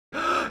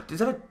is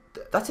that a...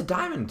 That's a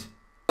diamond.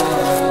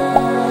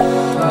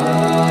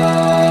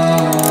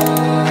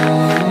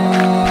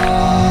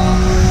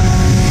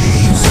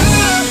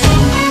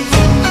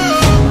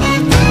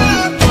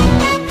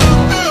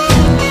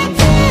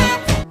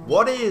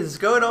 What is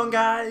going on,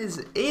 guys?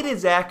 It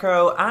is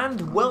Echo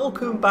and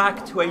welcome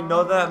back to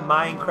another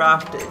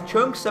Minecraft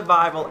Chunk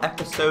Survival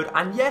episode.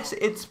 And yes,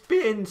 it's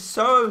been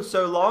so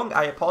long.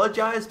 I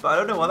apologize, but I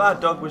don't know what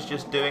that dog was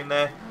just doing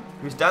there.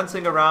 He was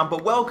dancing around,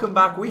 but welcome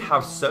back. We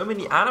have so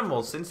many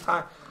animals. Since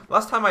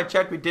last time I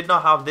checked, we did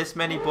not have this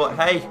many, but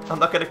hey, I'm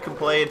not going to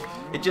complain.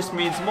 It just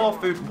means more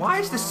food. Why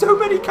is there so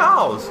many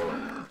cows?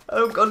 I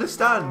don't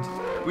understand.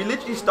 We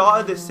literally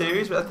started this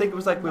series, but I think it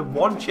was like with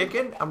one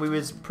chicken, and we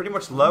was pretty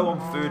much low on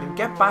food. And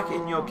get back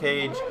in your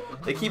cage.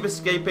 They keep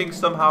escaping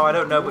somehow, I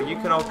don't know, but you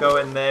can all go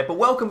in there. But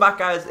welcome back,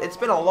 guys. It's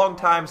been a long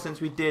time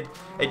since we did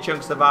a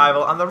chunk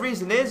survival, and the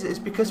reason is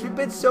because we've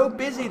been so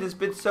busy. There's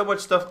been so much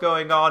stuff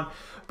going on,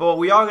 but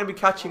we are going to be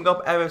catching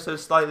up ever so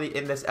slightly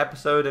in this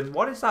episode. And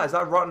what is that? Is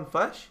that rotten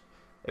flesh?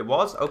 It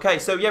was? Okay,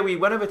 so yeah, we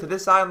went over to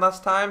this island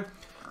last time.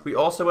 We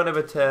also went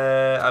over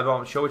to, I'm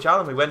not sure which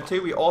island we went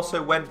to. We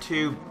also went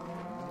to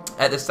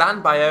the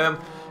sand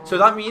biome. So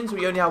that means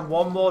we only have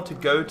one more to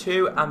go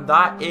to, and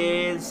that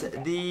is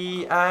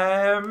the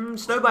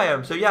snow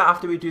biome. So yeah,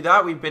 after we do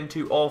that, we've been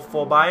to all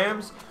 4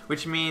 biomes,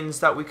 which means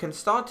that we can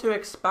start to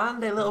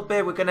expand a little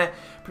bit. We're going to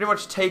pretty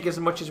much take as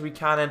much as we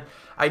can. And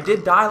I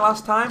did die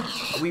last time.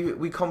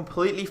 We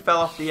completely fell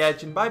off the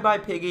edge, and bye-bye,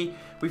 piggy.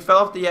 We fell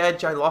off the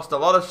edge. I lost a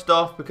lot of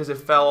stuff because it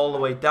fell all the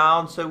way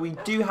down. So we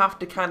do have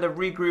to kind of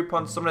regroup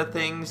on some of the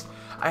things.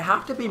 I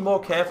have to be more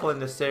careful in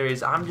this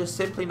series. I'm just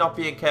simply not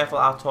being careful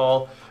at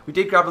all. We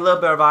did grab a little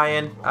bit of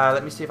iron.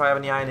 Let me see if I have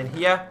any iron in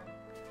here.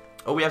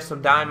 Oh, we have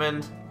some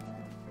diamond.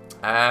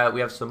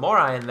 We have some more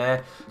iron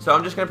there. So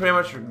I'm just going to pretty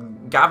much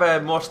gather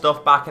more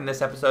stuff back in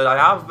this episode. I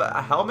have a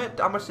helmet.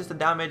 How much is the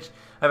damage?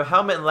 I have a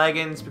helmet and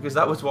leggings because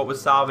that was what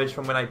was salvaged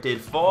from when I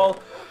did fall.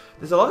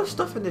 There's a lot of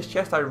stuff in this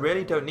chest I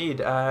really don't need.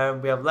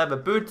 We have leather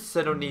boots.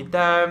 I don't need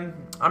them.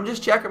 I'm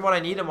just checking what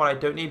I need and what I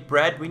don't need.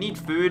 Bread. We need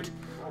food.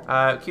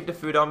 Keep the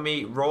food on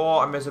me raw.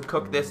 I may as well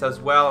cook this as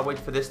well. I'll wait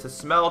for this to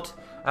smelt.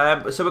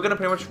 So we're going to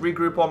pretty much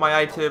regroup all my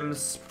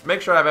items.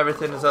 Make sure I have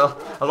everything. There's a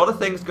lot of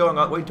things going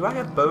on. Wait, do I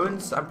have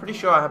bones? I'm pretty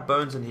sure I have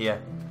bones in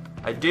here.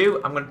 I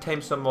do. I'm going to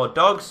tame some more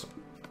dogs.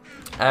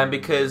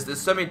 Because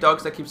there's so many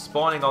dogs that keep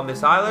spawning on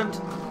this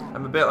island.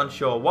 I'm a bit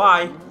unsure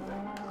why.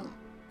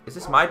 Is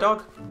this my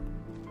dog?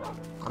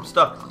 I'm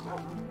stuck.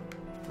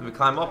 Let me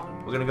climb up.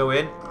 We're going to go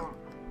in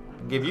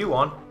and give you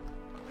one.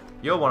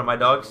 You're one of my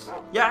dogs.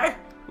 Yay!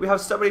 We have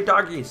so many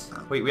doggies.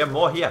 Wait, we have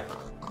more here.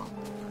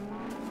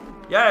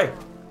 Yay!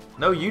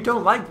 No, you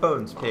don't like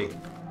bones, pig.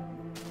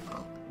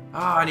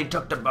 Ah, and he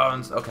took the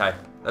bones. Okay,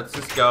 let's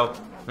just go.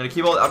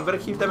 I'm gonna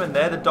keep them in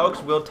there. The dogs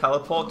will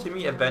teleport to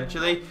me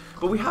eventually.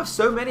 But we have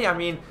so many. I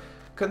mean,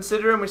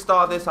 considering we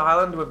started this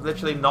island with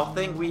literally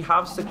nothing, we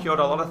have secured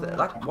a lot of things.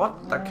 Like,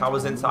 what? That cow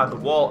was inside the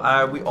wall.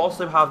 We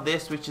also have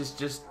this, which is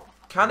just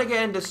kind of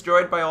getting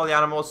destroyed by all the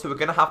animals. So we're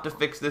gonna have to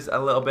fix this a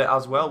little bit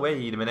as well.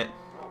 Wait a minute.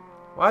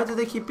 Why do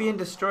they keep being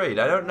destroyed?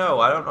 I don't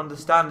know. I don't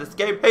understand. This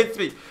game hates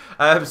me.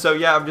 So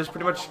yeah, I'm just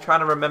pretty much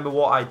trying to remember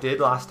what I did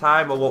last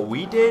time or what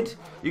we did.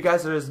 You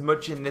guys are as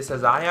much in this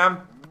as I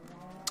am.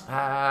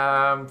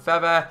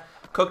 Feather,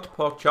 cooked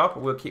pork chop.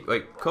 We'll keep.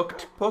 Wait,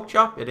 cooked pork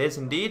chop. It is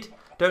indeed.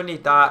 Don't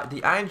need that.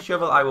 The iron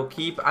shovel I will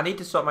keep. I need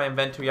to sort my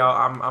inventory out.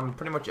 I'm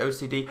pretty much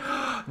OCD.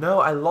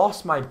 No, I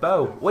lost my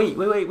bow. Wait.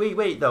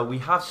 Though we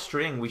have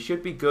string. We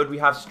should be good. We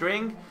have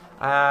string.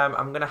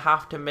 I'm going to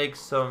have to make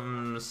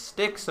some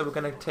sticks, so we're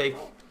going to take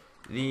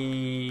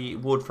the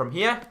wood from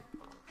here.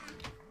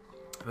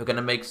 We're going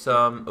to make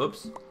some,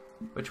 oops,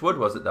 which wood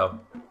was it though?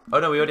 Oh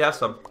no, we already have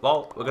some.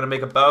 Lol, we're going to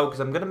make a bow, because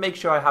I'm going to make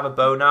sure I have a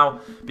bow now,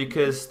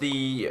 because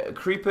the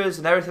creepers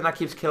and everything that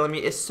keeps killing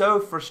me is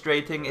so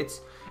frustrating. It's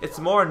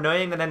more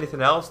annoying than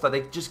anything else that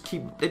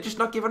they're just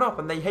not giving up,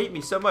 and they hate me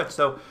so much.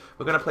 So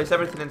we're going to place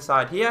everything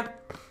inside here.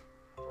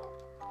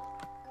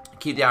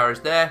 Keep the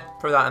arrows there,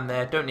 throw that in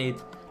there, don't need.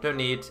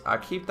 I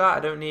keep that. I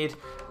don't need.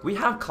 We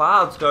have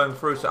clouds going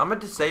through, so I'm gonna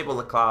disable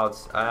the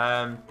clouds.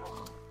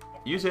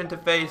 User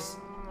interface.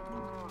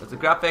 There's the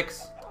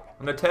graphics.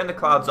 I'm gonna turn the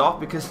clouds off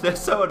because they're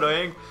so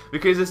annoying.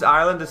 Because this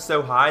island is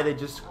so high, they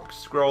just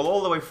scroll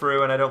all the way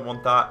through, and I don't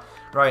want that.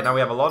 Right, now we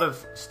have a lot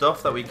of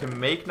stuff that we can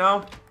make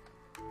now.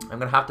 I'm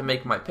gonna have to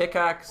make my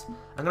pickaxe.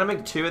 I'm gonna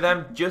make 2 of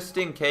them just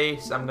in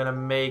case. I'm gonna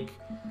make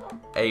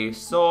a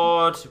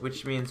sword,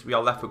 which means we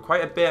are left with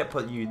quite a bit.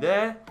 Put you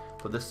there.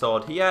 Put the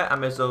sword here. I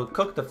may as well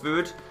cook the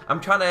food. I'm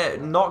trying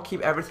to not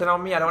keep everything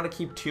on me. I don't want to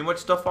keep too much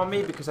stuff on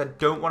me because I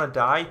don't want to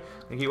die.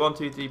 Okay, 1,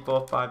 2, 3,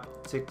 4, 5,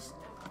 6.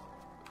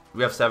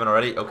 We have 7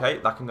 already. Okay,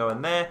 that can go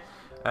in there.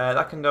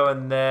 That can go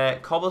in there.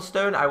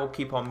 Cobblestone, I will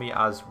keep on me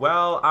as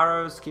well.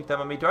 Arrows, keep them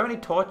on me. Do I have any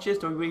torches?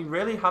 Do we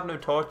really have no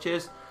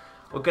torches?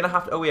 We're going to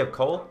have to... Oh, we have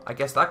coal. I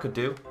guess that could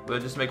do. We'll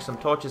just make some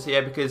torches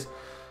here because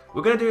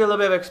we're going to do a little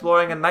bit of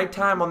exploring, and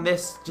nighttime on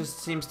this just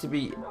seems to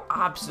be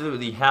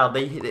absolutely hell.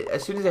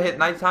 As soon as I hit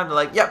nighttime, they're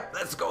like, yep,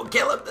 let's go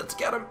kill him, let's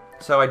get him.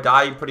 So I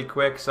die pretty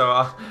quick, so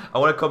I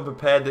want to come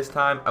prepared this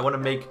time. I want to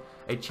make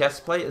a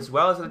chest plate as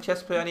well. Is it a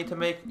chest plate I need to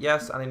make?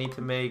 Yes, and I need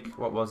to make,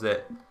 what was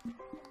it?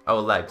 Oh,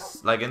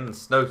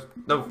 leggings, no,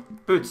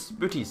 booties.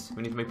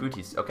 We need to make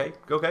booties. Okay,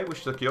 we're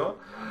secure.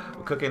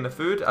 We're cooking the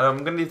food.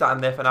 I'm gonna leave that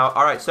in there for now.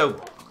 All right, so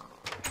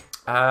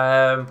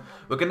I'm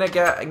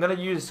gonna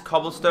use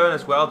cobblestone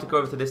as well to go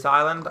over to this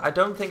island. I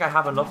don't think I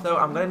have enough though.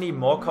 I'm gonna need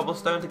more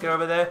cobblestone to get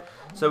over there.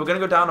 So we're gonna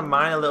go down and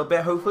mine a little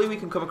bit. Hopefully we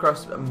can come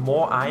across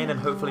more iron and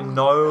hopefully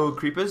no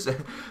creepers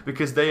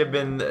because they have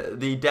been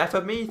the death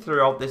of me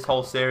throughout this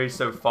whole series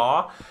so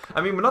far.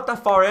 I mean, we're not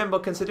that far in,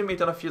 but considering we've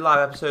done a few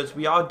live episodes,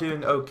 we are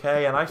doing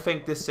okay. And I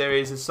think this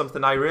series is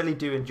something I really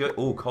do enjoy.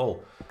 Oh,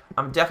 coal.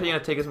 I'm definitely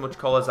going to take as much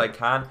coal as I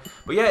can.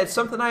 But yeah, it's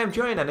something I am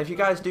enjoying, and if you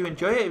guys do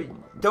enjoy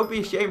it, don't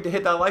be ashamed to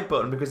hit that like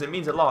button because it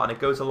means a lot and it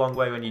goes a long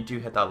way when you do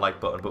hit that like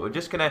button. But we're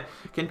just going to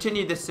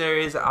continue this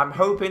series. I'm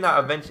hoping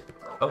that eventually...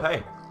 Oh,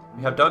 hey,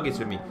 we have doggies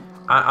with me.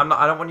 I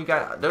don't want you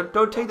guys...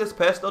 Don't take this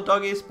personal,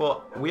 doggies,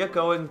 but we are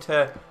going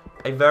to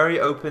a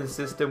very open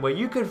system where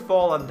you can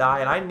fall and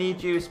die, and I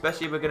need you,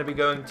 especially if we're going to be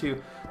going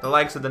to the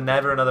likes of the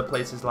Nether and other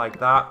places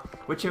like that.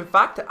 Which, in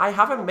fact, I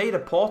haven't made a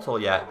portal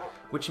yet.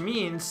 Which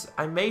means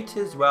I may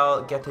as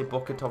well get a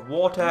bucket of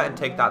water and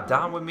take that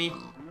down with me.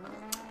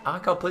 I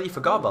completely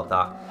forgot about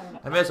that.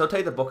 I may as well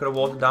take the bucket of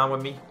water down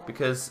with me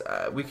because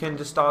we can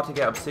just start to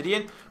get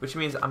obsidian, which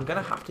means I'm going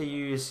to have to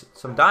use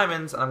some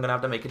diamonds and I'm going to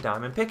have to make a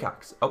diamond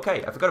pickaxe.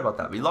 Okay, I forgot about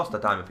that. We lost a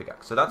diamond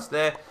pickaxe. So that's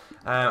there.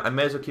 I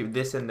may as well keep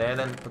this in there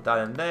then, put that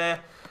in there.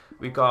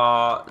 We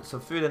got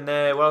some food in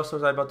there. What else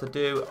was I about to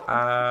do?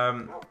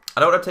 I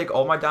don't want to take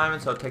all my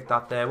diamonds, so I'll take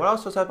that there. What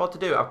else was I about to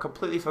do? I've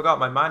completely forgot.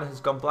 My mind has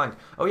gone blank.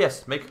 Oh,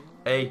 yes. Make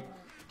a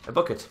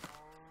bucket.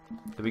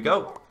 There we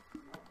go.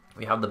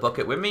 We have the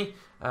bucket with me.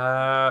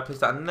 Place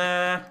that in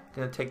there.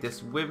 Gonna take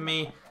this with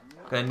me.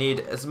 Gonna need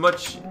as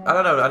much. I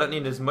don't know. I don't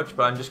need as much,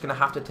 but I'm just gonna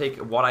have to take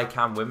what I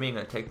can with me. I'm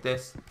gonna take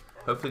this.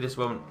 Hopefully this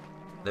won't.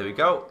 There we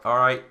go. All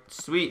right.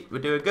 Sweet. We're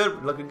doing good.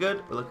 We're looking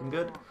good. We're looking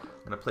good.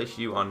 I'm gonna place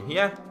you on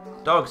here.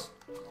 Dogs.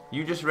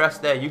 You just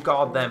rest there. You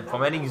guard them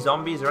from any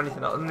zombies or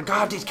anything else. And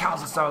God, these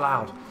cows are so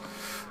loud.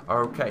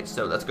 Okay,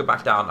 so let's go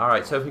back down.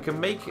 Alright, so if we can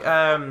make,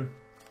 or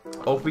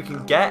if we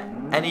can get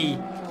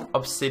any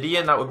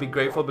obsidian, that would be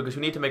grateful because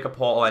we need to make a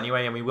portal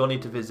anyway, and we will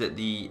need to visit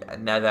the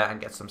Nether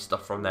and get some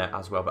stuff from there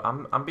as well.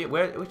 But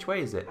which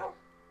way is it?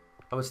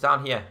 Oh, it's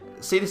down here.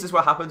 See, this is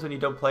what happens when you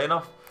don't play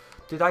enough.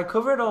 Did I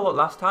cover it all up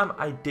last time?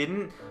 I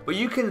didn't. But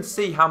you can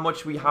see how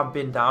much we have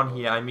been down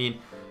here. I mean...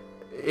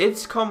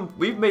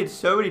 we've made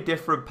so many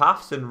different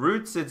paths and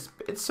routes. It's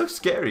so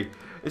scary.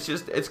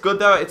 It's good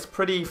though. It's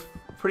pretty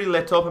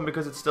lit up, and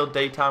because it's still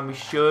daytime, we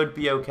should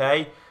be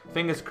okay.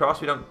 Fingers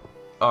crossed we don't.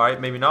 All right,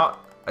 maybe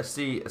not. I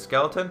see a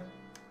skeleton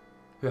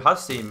who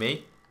has seen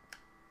me.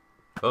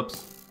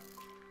 Oops.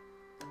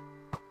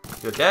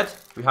 You're dead.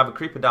 We have a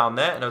creeper down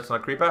there. No, it's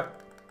not a creeper.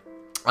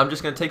 I'm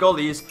just going to take all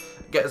these.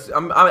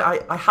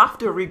 I have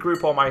to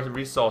regroup all my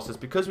resources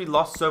because we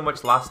lost so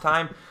much last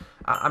time.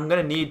 I'm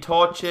going to need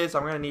torches.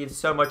 I'm going to need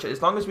so much.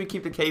 As long as we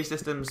keep the cave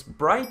systems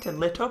bright and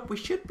lit up, we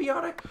should be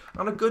on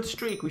a good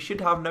streak. We should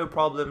have no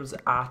problems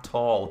at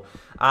all.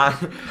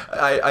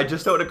 I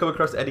just don't want to come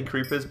across any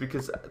creepers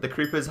because the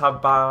creepers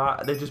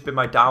they've just been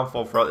my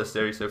downfall throughout this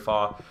series so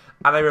far.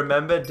 And I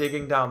remember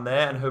digging down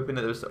there and hoping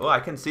that there was... Oh, I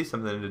can see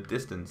something in the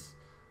distance.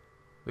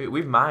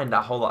 We've mined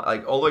that whole lot,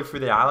 like all the way through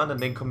the island and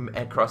then come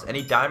across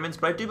any diamonds.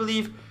 But I do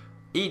believe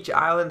each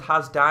island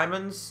has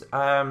diamonds,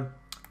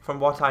 from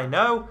what I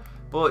know.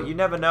 But you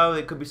never know,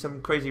 it could be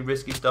some crazy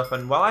risky stuff.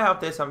 And while I have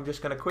this, I'm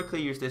just going to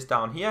quickly use this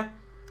down here.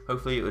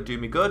 Hopefully it will do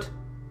me good.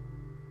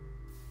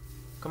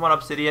 Come on,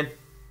 obsidian.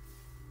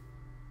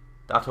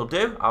 That'll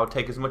do. I'll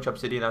take as much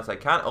obsidian as I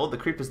can. Oh, the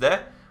creeper's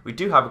there. We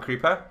do have a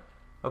creeper.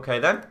 Okay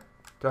then.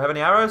 Do I have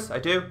any arrows? I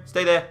do.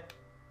 Stay there.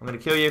 I'm going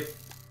to kill you.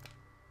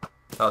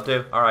 That'll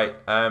do. Alright.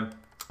 I'm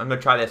going to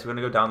try this. We're going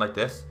to go down like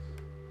this.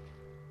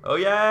 Oh,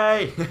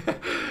 yay!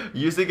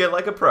 Using it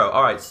like a pro.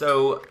 Alright,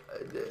 so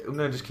I'm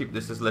going to just keep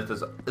this as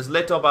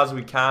lit up as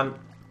we can.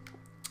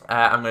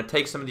 I'm going to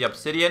take some of the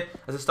obsidian.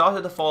 Has it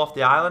started to fall off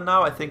the island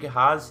now? I think it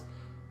has.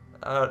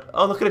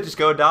 Oh, look at it just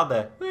going down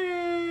there.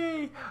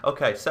 Whee!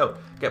 Okay, so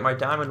get my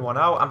diamond one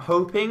out. I'm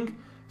hoping,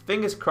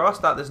 fingers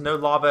crossed, that there's no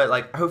lava.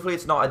 Like, hopefully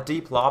it's not a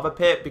deep lava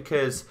pit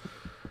because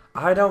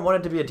I don't want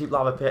it to be a deep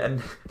lava pit.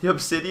 And the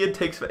obsidian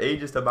takes for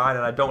ages to mine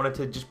and I don't want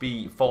it to just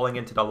be falling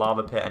into the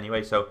lava pit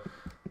anyway. So...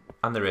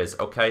 And there is.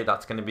 Okay,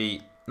 that's going to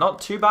be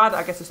not too bad.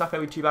 I guess it's not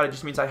going to be too bad. It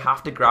just means I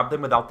have to grab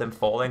them without them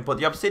falling. But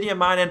the obsidian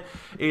mining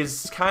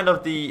is kind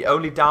of the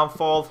only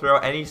downfall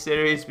throughout any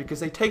series because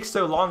they take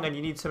so long and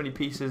you need so many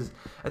pieces.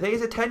 I think,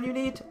 is it 10 you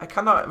need? I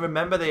cannot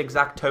remember the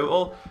exact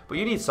total, but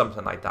you need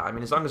something like that. I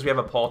mean, as long as we have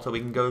a portal,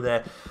 we can go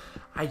there.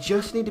 I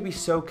just need to be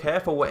so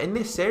careful. In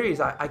this series,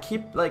 I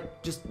keep,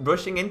 like, just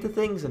rushing into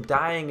things and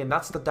dying, and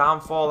that's the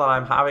downfall that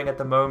I'm having at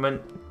the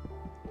moment.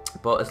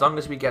 But as long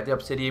as we get the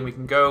obsidian, we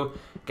can go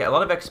get a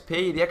lot of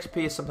XP. The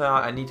XP is something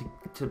I need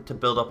to to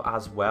build up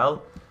as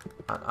well.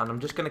 And I'm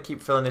just going to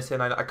keep filling this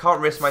in. I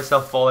can't risk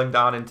myself falling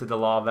down into the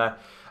lava.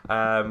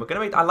 We're going to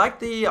make... I like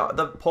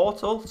the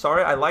portal.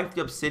 Sorry, I like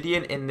the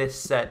obsidian in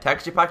this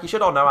texture pack. You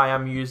should all know I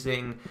am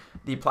using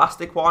the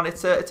plastic one.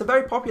 It's a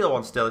very popular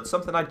one still. It's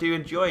something I do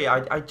enjoy.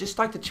 I just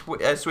like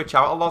to switch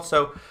out a lot.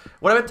 So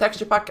whatever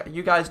texture pack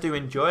you guys do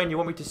enjoy and you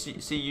want me to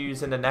see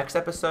use in the next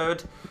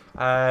episode,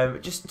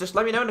 just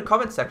let me know in the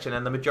comment section,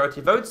 and the majority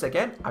of votes,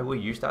 again, I will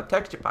use that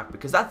texture pack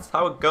because that's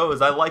how it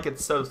goes. I like it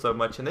so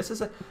much, and this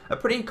is a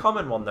pretty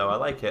common one though. I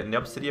like it, and the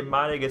obsidian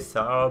mining is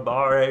so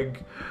boring.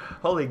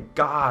 Holy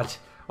God.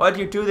 Why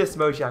do you do this,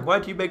 Mojang? Why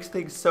do you make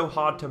things so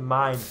hard to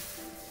mine?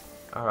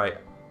 Alright.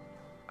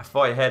 I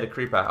thought I heard a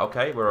creeper.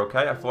 Okay, we're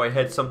okay. I thought I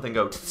heard something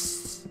go... It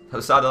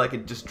sounded like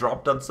it just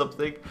dropped on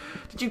something.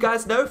 Did you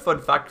guys know, fun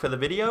fact for the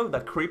video,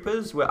 that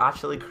creepers were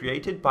actually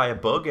created by a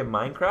bug in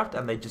Minecraft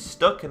and they just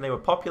stuck and they were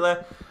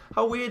popular?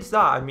 How weird is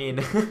that? I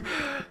mean,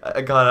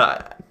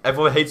 God,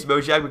 everyone hates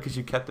Mojang because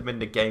you kept them in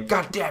the game.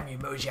 God damn you,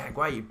 Mojang.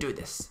 Why you do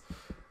this?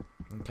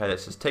 Okay,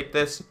 let's just take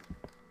this.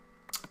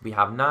 We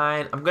have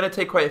 9. I'm going to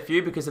take quite a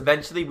few because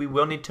eventually we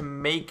will need to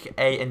make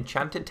a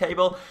enchanted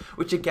table,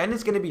 which again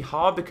is going to be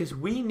hard because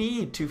we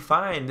need to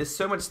find, there's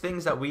so much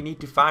things that we need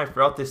to find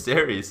throughout this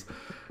series.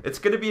 It's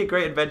going to be a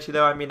great adventure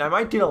though. I mean, I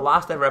might do the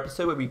last ever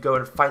episode where we go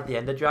and fight the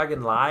Ender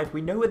Dragon live. We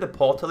know where the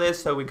portal is,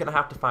 so we're going to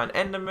have to find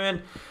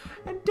Enderman.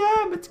 And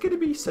damn, it's going to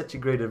be such a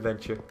great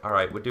adventure.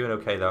 Alright, we're doing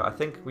okay though. I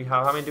think we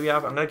have, how many do we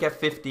have? I'm going to get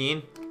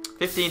 15.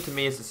 15 to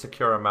me is a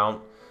secure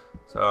amount.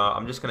 So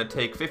I'm just going to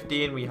take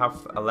 15. We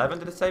have 11.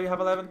 Did it say we have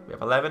 11? We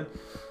have 11.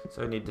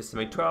 So we need this to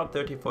make 12,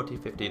 13, 14,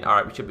 15.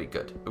 Alright, we should be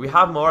good. We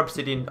have more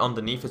obsidian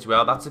underneath as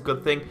well. That's a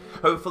good thing.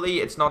 Hopefully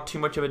it's not too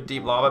much of a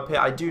deep lava pit.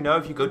 I do know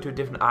if you go to a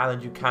different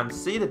island you can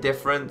see the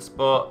difference.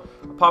 But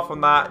apart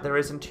from that, there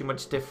isn't too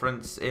much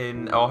difference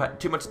in, or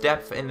too much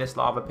depth in this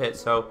lava pit.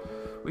 So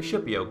we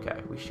should be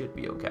okay. We should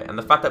be okay. And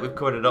the fact that we've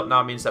covered it up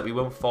now means that we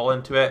won't fall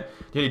into it.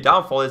 The only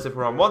downfall is if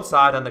we're on one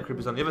side and the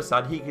creeper's on the other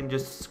side, he can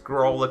just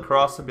scroll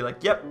across and be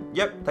like, yep,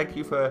 thank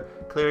you for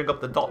clearing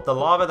up the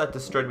lava that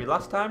destroyed me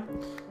last time.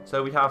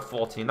 So we have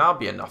 14. That'll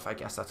be enough. I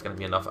guess that's going to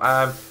be enough.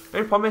 The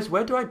only problem is,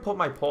 where do I put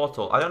my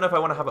portal? I don't know if I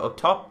want to have it up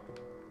top,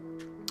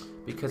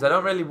 because I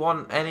don't really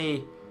want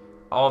any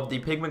of the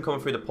pigmen coming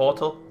through the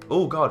portal.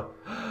 Oh, God.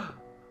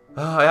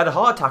 I had a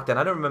heart attack then.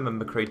 I don't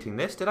remember creating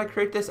this. Did I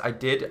create this? I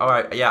did.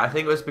 Alright, yeah, I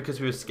think it was because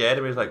we were scared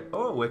and we was like,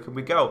 oh, where can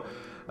we go?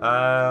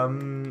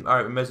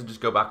 Alright, we may as well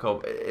just go back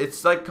up.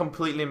 It's like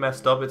completely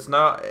messed up. It's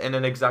not in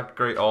an exact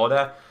great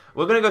order.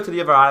 We're going to go to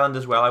the other island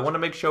as well. I want to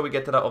make sure we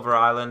get to that other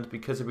island,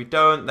 because if we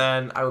don't,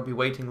 then I will be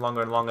waiting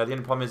longer and longer. The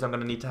only problem is I'm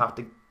going to need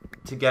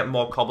to get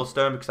more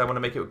cobblestone, because I want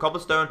to make it with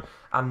cobblestone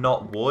and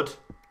not wood.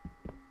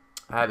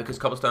 Because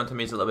cobblestone to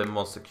me is a little bit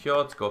more secure.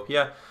 Let's go up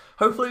here.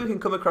 Hopefully we can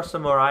come across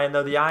some more iron,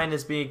 though. The iron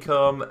has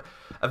become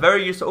a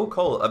very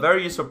useful, a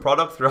very useful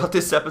product throughout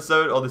this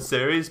episode or the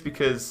series,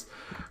 because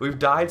we've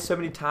died so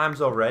many times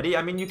already.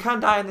 I mean, you can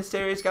die in this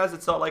series, guys.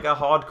 It's not like a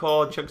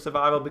hardcore chunk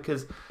survival,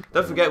 because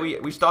don't forget,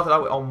 we started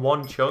out on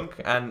one chunk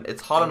and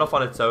it's hard enough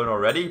on its own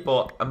already.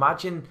 But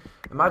imagine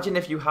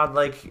if you had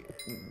like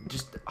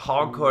just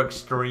hardcore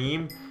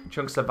extreme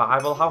chunk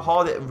survival, how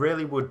hard it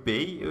really would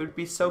be. It would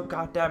be so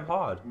goddamn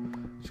hard.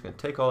 I'm just gonna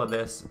take all of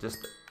this.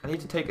 I need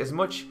to take as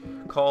much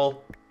cobblestone.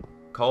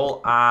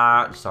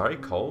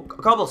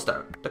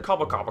 The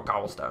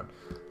cobblestone.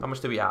 How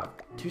much do we have?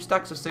 2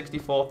 stacks of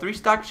 64. 3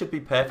 stacks should be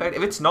perfect.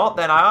 If it's not,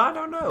 then I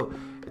don't know.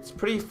 It's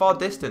pretty far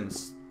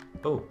distance.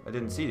 Oh, I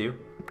didn't see you.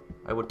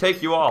 I will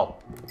take you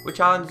all. Which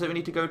island do we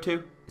need to go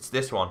to? It's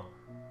this one.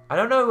 I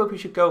don't know if we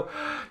should go.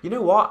 You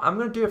know what? I'm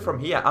going to do it from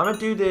here. I'm going to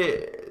do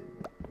the...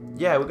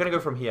 Yeah, we're going to go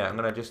from here. I'm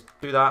going to just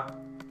do that.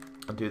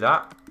 And do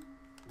that.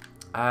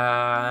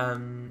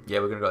 Yeah,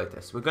 we're going to go like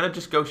this. We're going to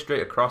just go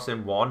straight across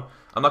in one.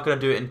 I'm not going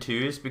to do it in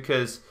 2s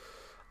because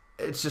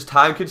it's just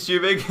time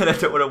consuming and I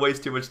don't want to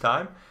waste too much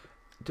time.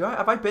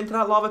 Have I been to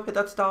that lava pit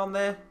that's down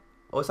there?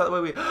 Or is that the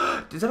way we...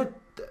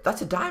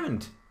 That's a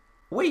diamond.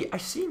 Wait, I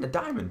seen a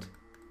diamond.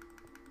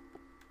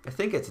 I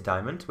think it's a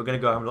diamond. We're going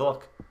to go have a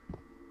look.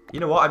 You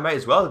know what? I might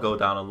as well go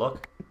down and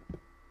look.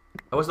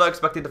 I was not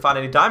expecting to find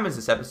any diamonds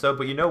this episode,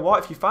 but you know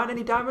what? If you find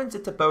any diamonds,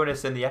 it's a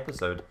bonus in the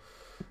episode.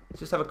 Let's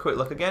just have a quick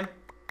look again.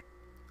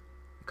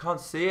 Can't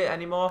see it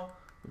anymore.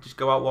 We'll just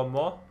go out 1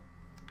 more.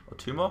 Or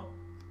 2 more.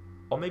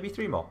 Or maybe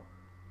 3 more.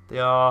 They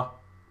are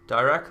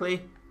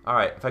directly...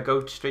 Alright, if I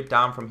go straight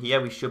down from here,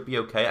 we should be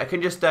okay. I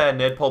can just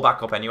nerd pull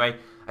back up anyway.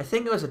 I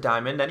think it was a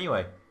diamond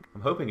anyway.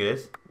 I'm hoping it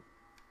is.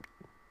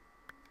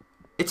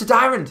 It's a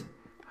diamond!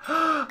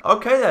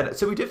 Okay then,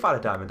 so we did find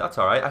a diamond. That's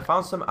alright. I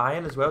found some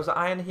iron as well. Was it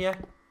iron here?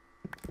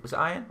 Was it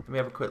iron? Let me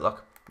have a quick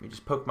look. Let me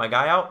just poke my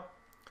guy out.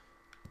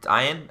 It's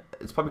iron.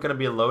 It's probably going to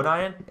be a lone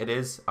iron. It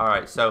is.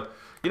 Alright, so...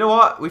 You know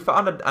what? We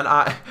found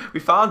we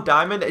found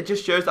diamond. It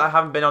just shows that I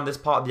haven't been on this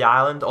part of the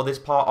island or this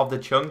part of the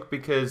chunk,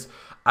 because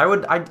I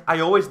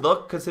always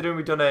look, considering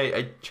we've done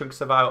a chunk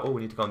survival. Oh,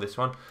 we need to go on this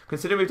one.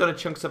 Considering we've done a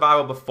chunk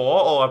survival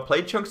before, or I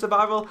played chunk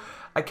survival,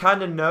 I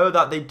kind of know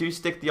that they do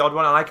stick the odd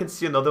one, and I can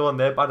see another one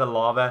there by the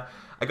lava.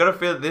 I got to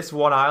feel that this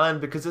one island,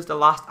 because it's the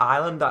last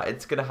island, that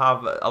it's going to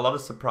have a lot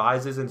of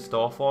surprises in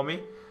store for me.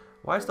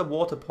 Why is the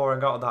water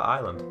pouring out of that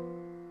island?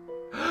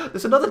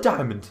 There's another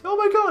diamond. Oh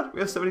my god,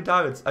 we have so many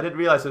diamonds. I didn't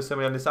realize there was so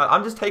many on this island.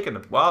 I'm just taking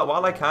them.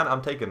 While I can,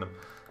 I'm taking them.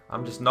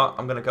 I'm just not,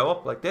 I'm going to go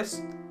up like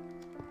this.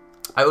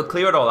 I would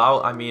clear it all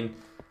out. I mean,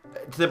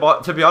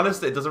 to be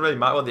honest, it doesn't really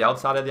matter what the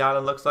outside of the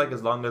island looks like.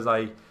 As long as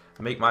I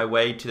make my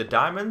way to the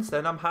diamonds,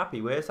 then I'm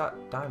happy. Where's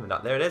that diamond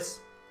at? There it is.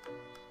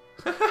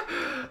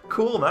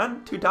 Cool,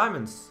 man. 2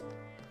 diamonds.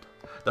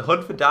 The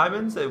hunt for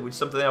diamonds, it was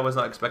something I was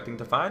not expecting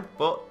to find.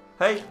 But,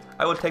 hey,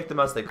 I will take them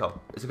as they come.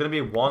 Is it going to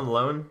be one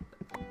lone?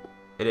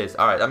 It is.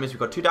 Alright, that means we've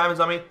got 2 diamonds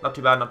on me. Not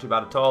too bad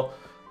at all.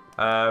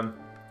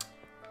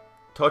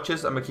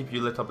 Torches, I'm going to keep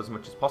you lit up as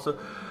much as possible.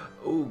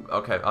 Ooh,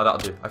 okay, oh, that'll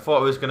do. I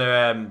thought I was going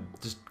to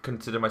just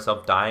consider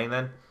myself dying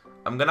then.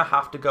 I'm going to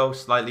have to go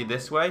slightly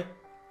this way.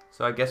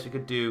 So I guess we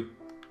could do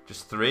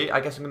just 3. I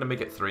guess I'm going to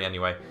make it 3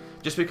 anyway.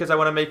 Just because I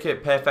want to make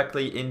it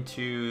perfectly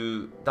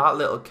into that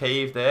little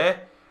cave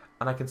there.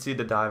 And I can see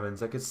the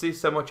diamonds. I can see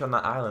so much on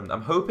that island.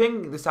 I'm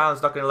hoping this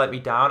island's not going to let me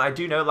down. I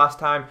do know last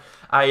time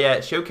I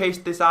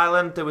showcased this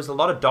island, there was a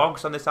lot of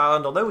dogs on this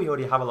island. Although we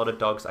already have a lot of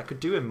dogs, I could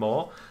do it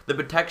more. The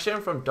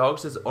protection from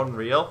dogs is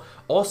unreal.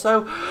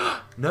 Also,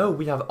 no,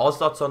 we have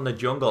ocelots on the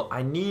jungle.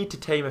 I need to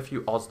tame a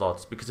few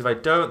ocelots. Because if I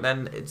don't,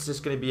 then it's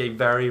just going to be a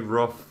very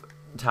rough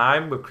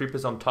time with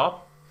creepers on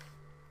top.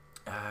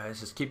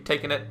 Let's just keep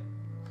taking it.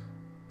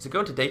 Is it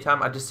going to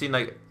daytime? I've just seen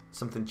like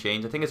something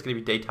change. I think it's going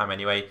to be daytime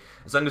anyway.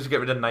 As long as we get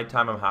rid of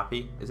nighttime, I'm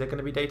happy. Is it going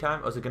to be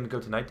daytime or is it going to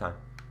go to nighttime?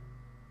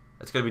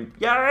 It's going to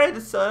be... Yay,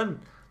 the sun!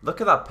 Look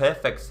at that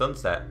perfect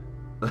sunset.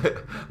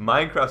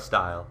 Minecraft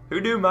style. Who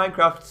knew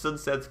Minecraft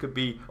sunsets could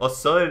be... Or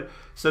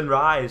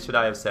sunrise, should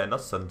I have said. Not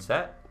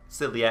sunset.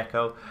 Silly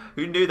echo.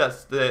 Who knew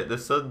that the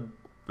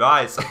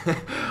sunrise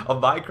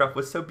of Minecraft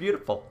was so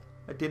beautiful?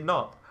 I did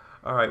not.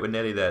 Alright, we're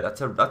nearly there.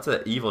 That's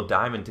an evil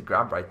diamond to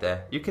grab right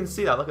there. You can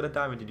see that. Look at the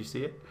diamond. Did you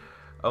see it?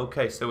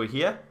 Okay, so we're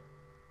here.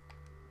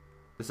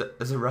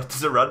 There's a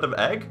random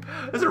egg.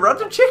 There's a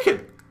random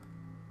chicken.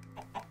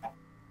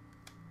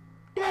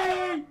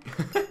 Yay!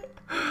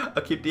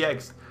 I'll keep the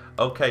eggs.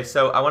 Okay,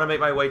 so I want to make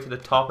my way to the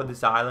top of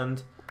this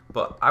island,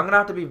 but I'm gonna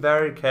have to be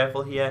very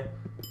careful here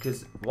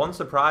because one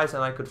surprise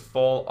and I could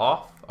fall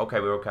off.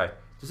 Okay, we're okay.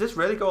 Does this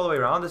really go all the way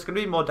around? There's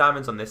gonna be more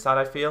diamonds on this side,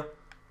 I feel.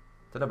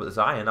 Don't know about this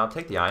iron. I'll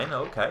take the iron.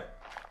 Okay,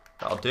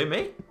 that'll do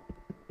me.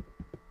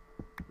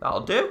 That'll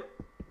do.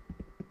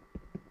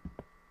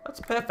 That's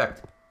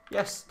perfect.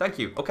 Yes, thank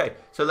you. Okay,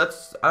 so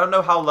let's... I don't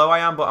know how low I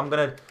am, but I'm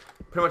going to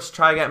pretty much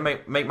try again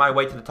and make my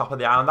way to the top of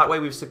the island. That way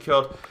we've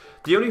secured...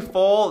 The only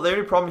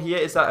problem here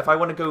is that if I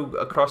want to go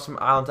across from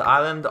island to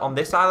island, on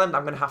this island,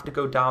 I'm going to have to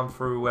go down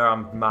through where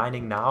I'm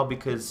mining now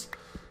because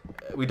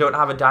we don't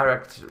have a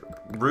direct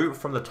route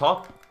from the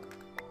top.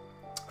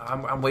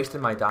 I'm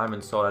wasting my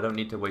diamond sword. I don't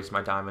need to waste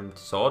my diamond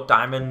sword.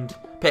 Diamond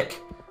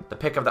pick. The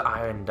pick of the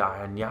iron. The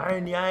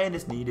iron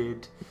is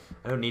needed.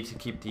 I don't need to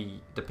keep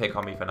the pick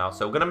on me for now.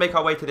 So we're going to make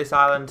our way to this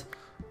island,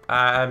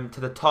 to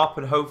the top,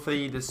 and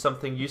hopefully there's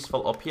something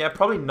useful up here.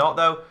 Probably not,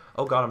 though.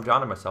 Oh, God, I'm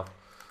drowning myself.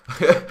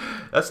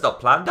 That's not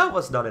planned. That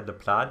was not in the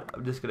plan.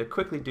 I'm just going to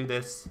quickly do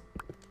this.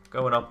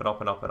 Going up and up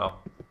and up and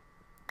up.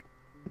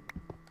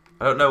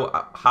 I don't know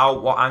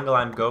what angle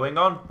I'm going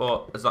on,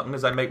 but as long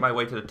as I make my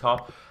way to the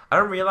top. I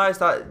don't realize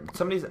that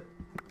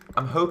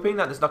I'm hoping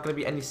that there's not going to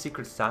be any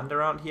secret sand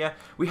around here.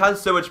 We had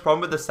so much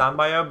problem with the sand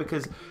biome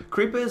because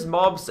creepers,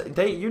 mobs,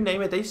 you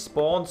name it, they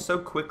spawn so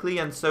quickly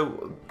and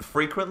so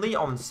frequently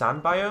on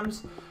sand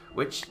biomes,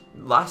 which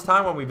last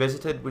time when we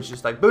visited was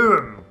just like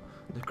boom,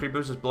 the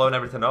creepers just blowing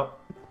everything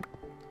up.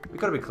 We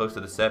got to be close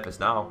to the surface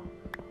now.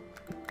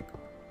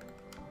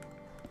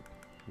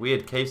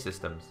 Weird cave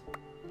systems.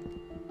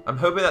 I'm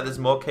hoping that there's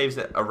more caves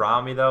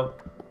around me though.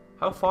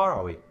 How far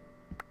are we?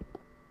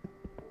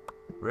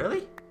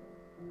 Really?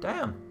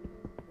 Damn.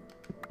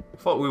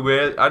 Thought we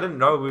were... I didn't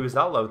know we was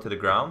that low to the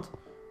ground.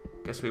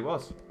 Guess we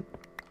was.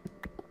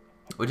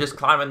 We're just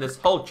climbing this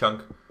whole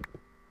chunk.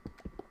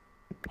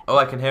 Oh,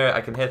 I can hear it.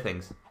 I can hear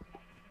things.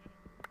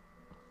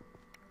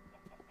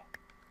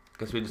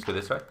 Guess we just go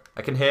this way.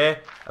 I can hear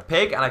a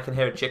pig and I can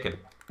hear a chicken.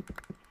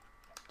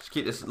 Just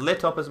keep this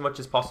lit up as much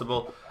as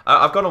possible.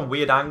 I've gone on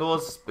weird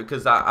angles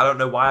because I don't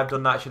know why I've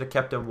done that. I should have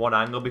kept in one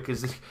angle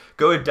because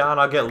going down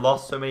I'll get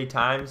lost so many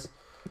times.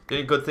 The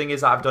only good thing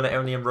is I've done it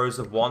only in rows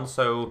of 1,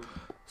 so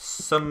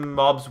some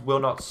mobs will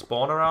not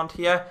spawn around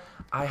here.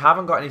 I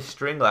haven't got any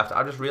string left.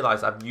 I just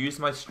realized I've used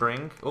my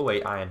string. Oh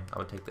wait, iron. I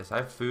will take this. I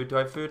have food. Do I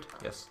have food?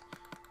 Yes.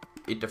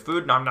 Eat the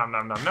food. Nom nom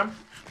nom nom nom.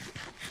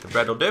 The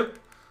bread will do.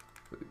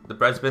 The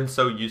bread's been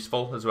so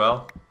useful as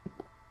well.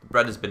 The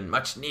bread has been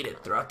much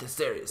needed throughout this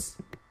series.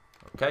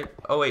 Okay.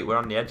 Oh wait, we're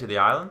on the edge of the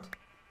island.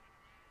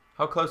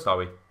 How close are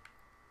we?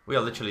 We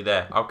are literally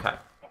there. Okay.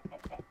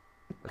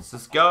 Let's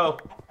just go.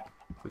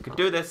 We could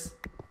do this.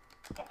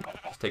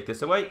 Just take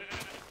this away.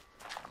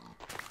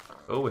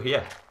 Oh, we're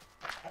here.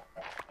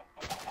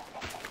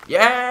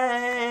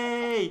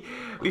 Yay!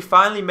 We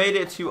finally made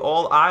it to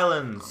all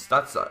islands.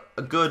 That's a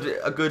good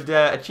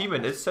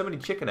achievement. There's so many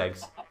chicken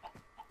eggs.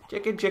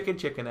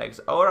 Chicken eggs.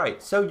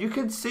 Alright, so you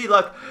can see,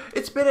 look,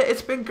 it's been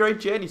a great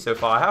journey so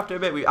far. I have to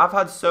admit, I've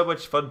had so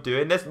much fun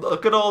doing this.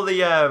 Look at all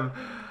the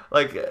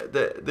like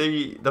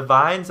the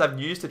vines I've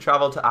used to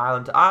travel to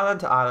island to island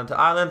to island to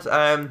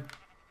island.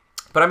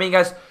 But I mean,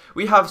 guys,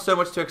 we have so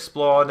much to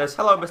explore on this.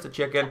 Hello, Mr.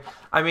 Chicken.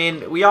 I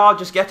mean, we are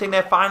just getting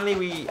there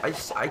finally.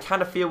 I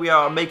kind of feel we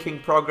are making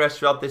progress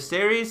throughout this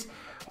series.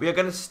 We are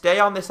going to stay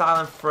on this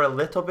island for a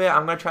little bit.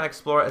 I'm going to try and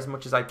explore it as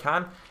much as I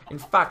can. In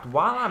fact,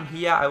 while I'm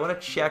here, I want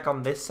to check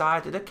on this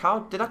side. Did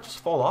that just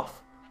fall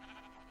off?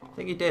 I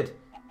think he did.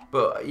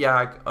 But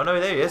yeah, oh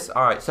no, there he is.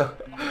 Alright, so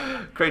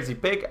crazy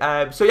pig.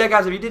 So yeah,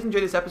 guys, if you did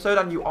enjoy this episode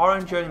and you are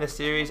enjoying this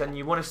series and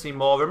you want to see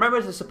more,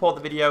 remember to support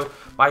the video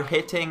by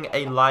hitting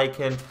a like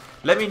and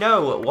let me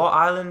know what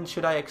island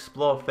should I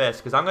explore first,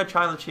 because I'm going to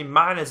try and literally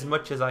mine as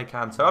much as I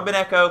can. So I've been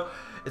Echo.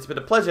 It's been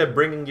a pleasure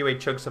bringing you a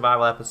Chunk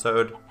Survival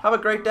episode. Have a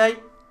great day,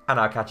 and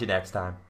I'll catch you next time.